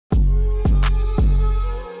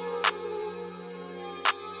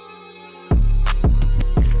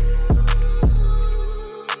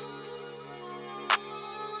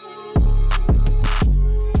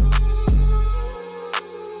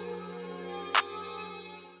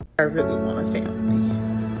I really want a family.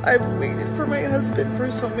 I've waited for my husband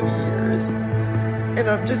for so many years, and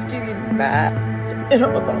I'm just getting mad, and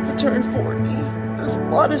I'm about to turn 40. There's a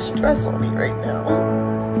lot of stress on me right now.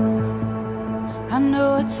 I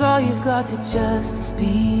know it's all you've got to just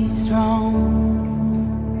be strong.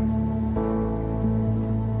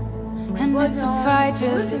 And it's a fight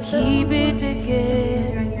just to keep it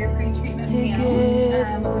together.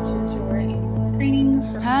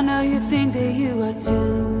 I know you think that you are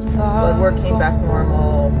too far. Blood work came back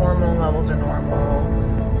normal. Hormone levels are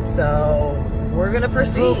normal. So we're gonna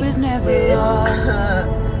proceed with the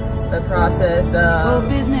process of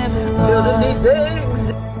building these eggs.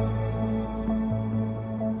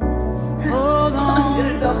 Hold on,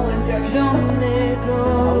 Get a double injection. don't let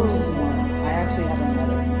go. I actually have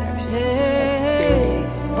another injection. Hey,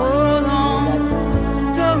 hold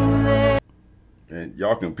on, don't let. And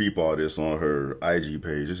y'all can peep all this on her IG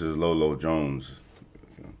page. This is Lolo Jones,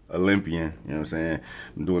 Olympian, you know what I'm saying?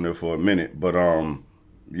 I'm doing it for a minute, but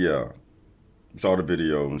yeah, saw the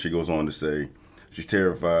video and she goes on to say, she's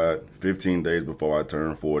terrified, 15 days before I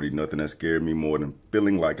turn 40, nothing has scared me more than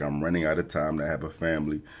feeling like I'm running out of time to have a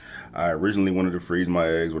family. I originally wanted to freeze my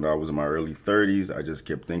eggs when I was in my early 30s. I just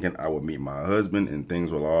kept thinking I would meet my husband and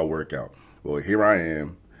things will all work out. Well, here I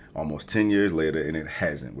am, almost 10 years later, and it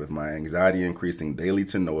hasn't, with my anxiety increasing daily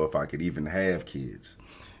to know if I could even have kids.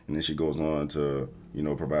 And then she goes on to, you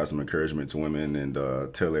know, provide some encouragement to women and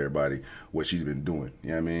tell everybody what she's been doing.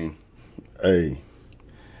 You know what I mean? Hey,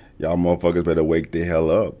 y'all motherfuckers better wake the hell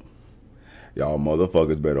up. Y'all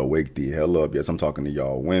motherfuckers better wake the hell up. Yes, I'm talking to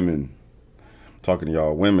y'all women. Talking to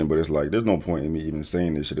y'all women, but it's like, there's no point in me even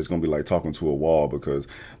saying this shit. It's gonna be like talking to a wall because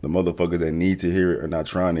the motherfuckers that need to hear it are not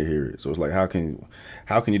trying to hear it. So it's like, how can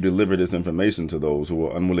you deliver this information to those who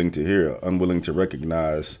are unwilling to hear it, unwilling to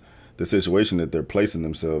recognize the situation that they're placing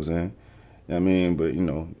themselves in? You know what I mean? But, you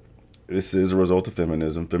know, this is a result of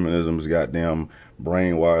feminism. Feminism's goddamn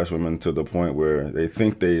brainwashed women to the point where they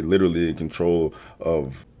think they literally in control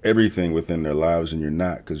of everything within their lives, and you're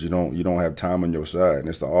not, because you don't have time on your side, and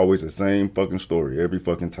it's always the same fucking story every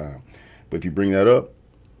fucking time. But if you bring that up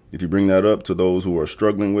to those who are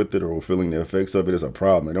struggling with it or are feeling the effects of it, it's a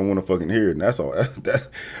problem. They don't want to fucking hear it, and that's all.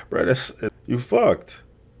 Bro, that's, you fucked.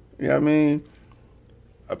 You know what I mean?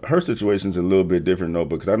 Her situation's a little bit different though,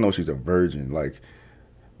 because I know she's a virgin. Like,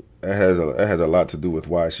 it has a lot to do with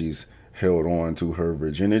why she's held on to her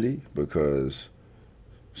virginity, because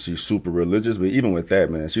she's super religious. But even with that,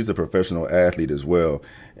 man, she's a professional athlete as well,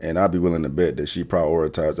 and I'd be willing to bet that she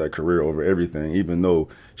prioritized that career over everything, even though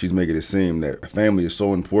she's making it seem that family is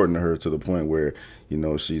so important to her to the point where, you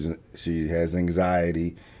know, she has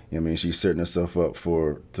anxiety. I mean, she's setting herself up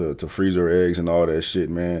to freeze her eggs and all that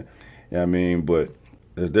shit, man. You know what I mean? But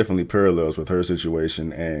there's definitely parallels with her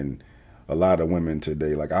situation and a lot of women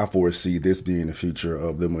today. Like, I foresee this being the future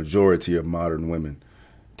of the majority of modern women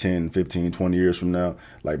 10, 15, 20 years from now.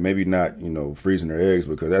 Like, maybe not, you know, freezing their eggs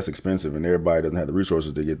because that's expensive and everybody doesn't have the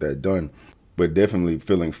resources to get that done, but definitely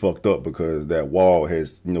feeling fucked up because that wall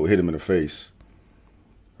has, you know, hit them in the face.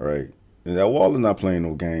 All right. And that wall is not playing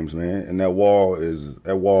no games, man. And that wall is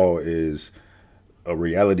a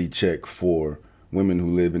reality check for women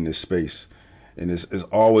who live in this space. And it's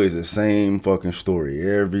always the same fucking story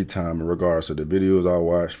every time, in regards to the videos I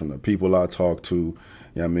watch, from the people I talk to. You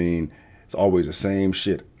know what I mean? It's always the same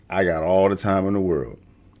shit. I got all the time in the world.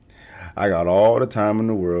 I got all the time in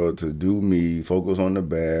the world to do me, focus on the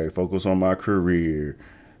bag, focus on my career.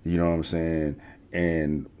 You know what I'm saying?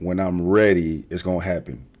 And when I'm ready, it's going to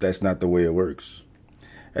happen. That's not the way it works.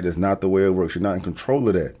 That is not the way it works. You're not in control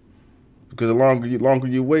of that. Because the longer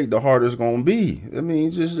you wait, the harder it's going to be. I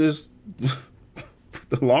mean, just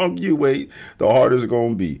the longer you wait, the harder it's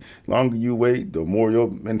going to be. The longer you wait, the more your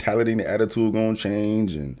mentality and attitude going to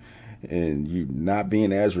change, and you not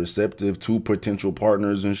being as receptive to potential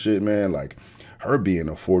partners and shit, man. Like, her being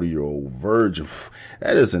a 40-year-old virgin,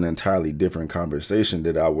 that is an entirely different conversation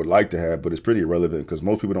that I would like to have, but it's pretty irrelevant because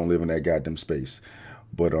most people don't live in that goddamn space.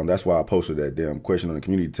 But that's why I posted that damn question on the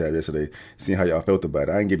community tab yesterday, seeing how y'all felt about it.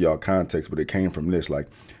 I didn't give y'all context, but it came from this. Like,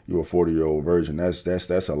 you're a 40-year-old virgin. That's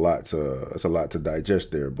a lot to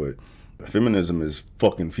digest there. But feminism is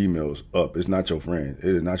fucking females up. It's not your friend.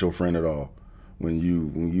 It is not your friend at all. When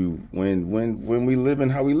we live in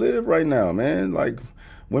how we live right now, man. Like,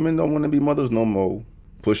 women don't want to be mothers no more.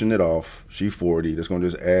 Pushing it off. She 40. That's going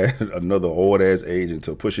to just add another old ass age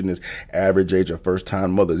into pushing this average age of first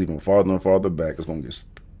time mothers even farther and farther back. It's going to get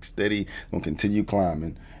steady. It's going to continue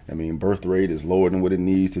climbing. I mean, birth rate is lower than what it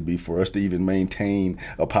needs to be for us to even maintain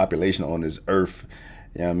a population on this earth.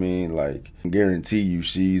 You know what I mean? Like, I guarantee you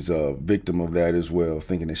she's a victim of that as well,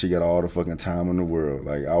 thinking that she got all the fucking time in the world.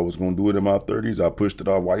 Like, I was going to do it in my 30s. I pushed it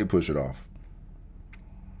off. Why you push it off?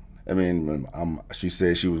 I mean, she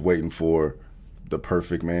said she was waiting for the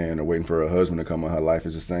perfect man or waiting for her husband to come in her life.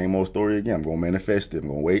 It's the same old story again. I'm going to manifest it. I'm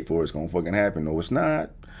going to wait for it. It's going to fucking happen. No, it's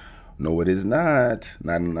not. No, it is not.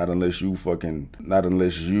 Not unless you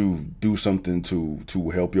do something to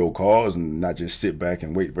help your cause and not just sit back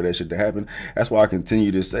and wait for that shit to happen. That's why I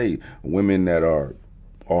continue to say women that are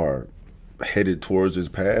headed towards this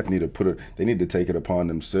path need to take it upon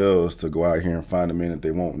themselves to go out here and find a man that they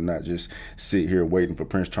want, and not just sit here waiting for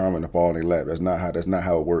Prince Charming to fall in their lap. That's not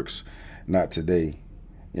how it works. Not today.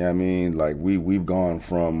 You know what I mean? Like, we've gone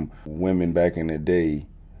from women back in the day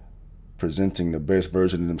presenting the best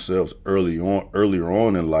version of themselves earlier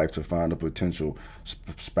on in life to find a potential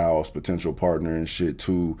spouse, potential partner and shit,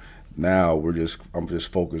 to now I'm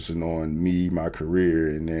just focusing on me, my career,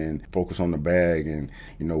 and then focus on the bag, and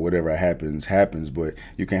whatever happens, but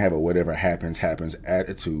you can't have a whatever happens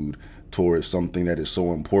attitude towards something that is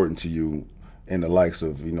so important to you, in the likes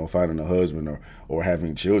of finding a husband or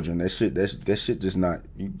having children. That shit just not,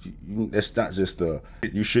 that's not just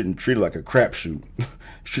you shouldn't treat it like a crapshoot.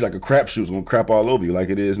 Treat it like a crapshoot, it's gonna crap all over you, like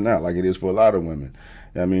it is now, like it is for a lot of women.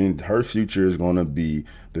 I mean, her future is gonna be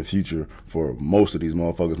the future for most of these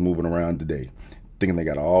motherfuckers moving around today, thinking they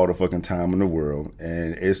got all the fucking time in the world,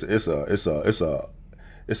 and it's a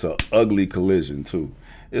ugly collision too.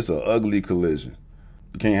 It's a ugly collision.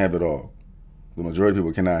 You can't have it all. The majority of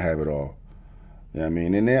people cannot have it all. You know what I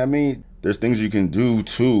mean? And then, I mean, there's things you can do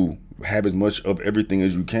to have as much of everything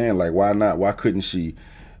as you can. Like, why not? Why couldn't she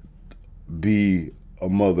be a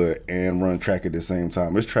mother and run track at the same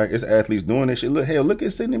time? It's athletes doing this shit. Look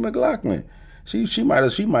at Sydney McLaughlin. She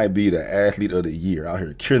might be the athlete of the year out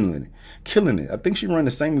here, killing it. I think she run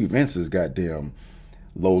the same events as goddamn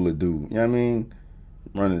Lola do. You know what I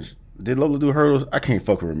mean? Did Lola do hurdles? I can't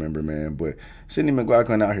fucking remember, man. But Sydney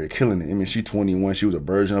McLaughlin out here killing it. I mean, she 21. She was a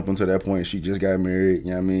virgin up until that point. She just got married. You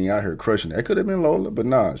know what I mean? Out here crushing it. That could have been Lola, but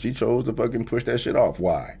nah. She chose to fucking push that shit off.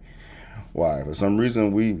 Why? For some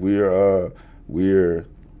reason, we're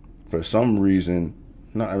for some reason.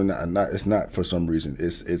 No, I mean, it's not for some reason.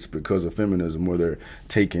 It's because of feminism, where they're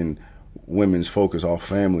taking women's focus off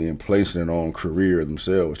family and placing it on career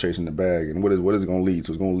themselves, chasing the bag. And what is it going to lead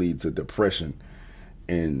to? It's going to lead to depression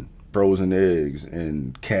and frozen eggs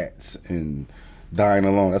and cats and dying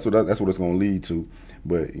alone. That's what it's going to lead to.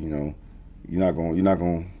 But you don't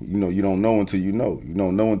know until you know. You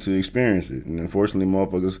don't know until you experience it. And unfortunately,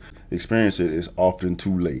 motherfuckers experience it is often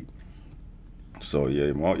too late. So yeah,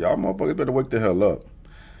 y'all motherfuckers better wake the hell up.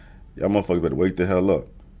 Y'all motherfuckers better wake the hell up.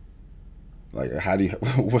 Like,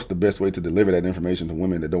 what's the best way to deliver that information to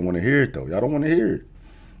women that don't want to hear it, though? Y'all don't want to hear it.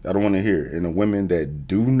 Y'all don't want to hear it. And the women that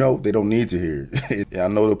do know, they don't need to hear it. Yeah, I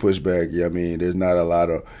know the pushback. Yeah, I mean, there's not a lot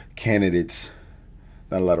of candidates,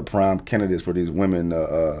 not a lot of prime candidates for these women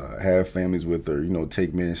to have families with, or,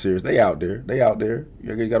 take men serious. They out there.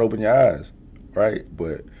 You got to open your eyes, right?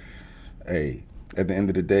 But, hey, at the end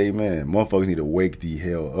of the day, man, motherfuckers need to wake the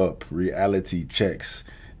hell up. Reality checks.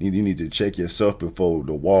 You need to check yourself before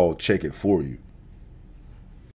the wall check it for you.